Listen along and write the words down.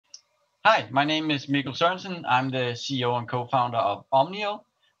Hi, my name is Mikkel Sørensen. I'm the CEO and co-founder of Omnio,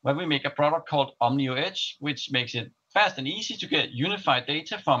 where we make a product called Omnio Edge, which makes it fast and easy to get unified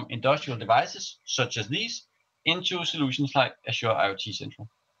data from industrial devices, such as these, into solutions like Azure IoT Central.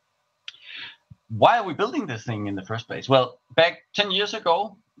 Why are we building this thing in the first place? Well, back 10 years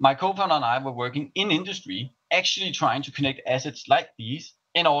ago, my co-founder and I were working in industry, actually trying to connect assets like these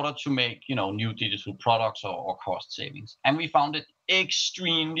in order to make new digital products or cost savings. And we found it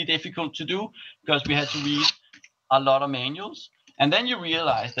extremely difficult to do because we had to read a lot of manuals. And then you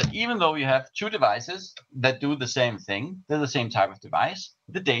realize that even though you have two devices that do the same thing, they're the same type of device,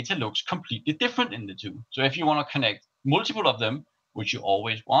 the data looks completely different in the two. So if you want to connect multiple of them, which you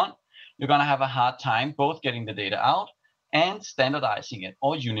always want, you're going to have a hard time both getting the data out and standardizing it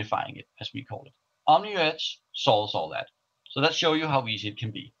or unifying it, as we call it. Omnio Edge solves all that. So let's show you how easy it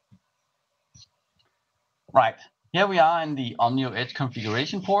can be. Right, here we are in the Omnio Edge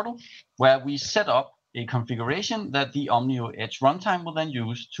configuration portal, where we set up a configuration that the Omnio Edge runtime will then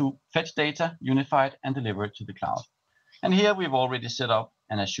use to fetch data, unify it, and deliver it to the cloud. And here we've already set up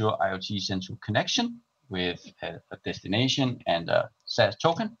an Azure IoT Central connection with a destination and a SaaS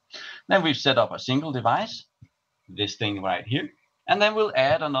token. Then we've set up a single device, this thing right here. And then we'll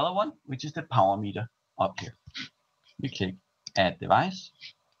add another one, which is the power meter up here. We click Add Device.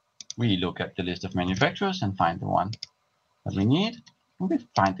 We look at the list of manufacturers and find the one that we need. And we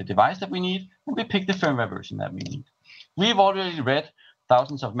find the device that we need, and we pick the firmware version that we need. We've already read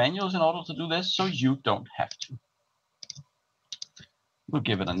thousands of manuals in order to do this, so you don't have to. We'll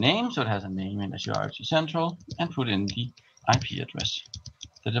give it a name, so it has a name in Azure IoT Central, and put in the IP address,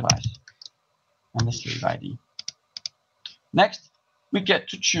 the device, and the slave ID. Next, we get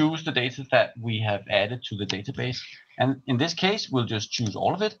to choose the data that we have added to the database. And in this case, we'll just choose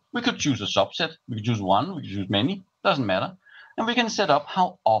all of it. We could choose a subset. We could choose one. We could choose many. Doesn't matter. And we can set up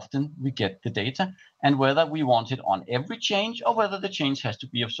how often we get the data and whether we want it on every change or whether the change has to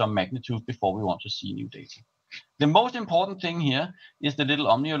be of some magnitude before we want to see new data. The most important thing here is the little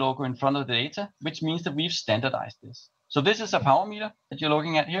Omnio logo in front of the data, which means that we've standardized this. So this is a power meter that you're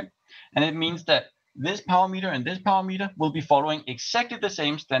looking at here. And it means that this power meter and this power meter will be following exactly the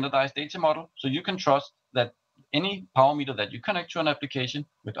same standardized data model. So you can trust that any power meter that you connect to an application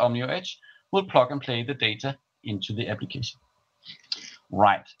with Omnio Edge will plug and play the data into the application.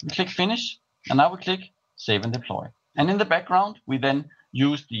 Right, we click Finish, and now we click Save and Deploy. And in the background, we then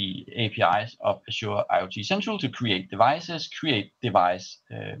use the APIs of Azure IoT Central to create devices, create device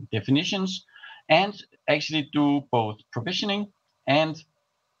definitions, and actually do both provisioning and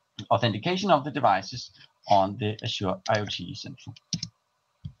authentication of the devices on the Azure IoT Central.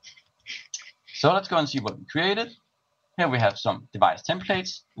 So let's go and see what we created. Here we have some device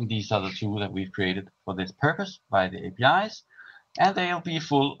templates, and these are the two that we've created for this purpose by the APIs. And they'll be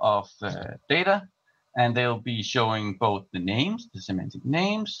full of data, and they'll be showing both the names, the semantic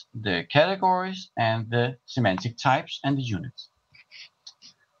names, the categories, and the semantic types and the units.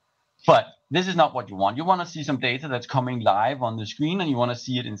 But this is not what you want. You want to see some data that's coming live on the screen, and you want to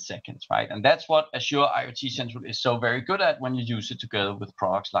see it in seconds, right? And that's what Azure IoT Central is so very good at when you use it together with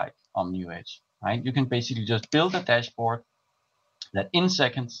products like Omnio Edge, right? You can basically just build a dashboard that in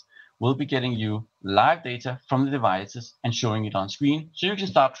seconds will be getting you live data from the devices and showing it on screen. So you can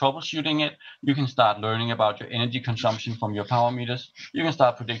start troubleshooting it. You can start learning about your energy consumption from your power meters. You can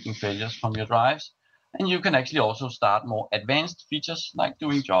start predicting failures from your drives. And you can actually also start more advanced features like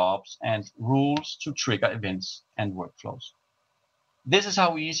doing jobs and rules to trigger events and workflows. This is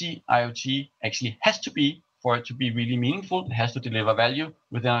how easy IoT actually has to be for it to be really meaningful. It has to deliver value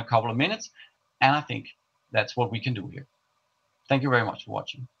within a couple of minutes. And I think that's what we can do here. Thank you very much for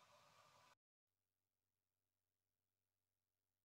watching.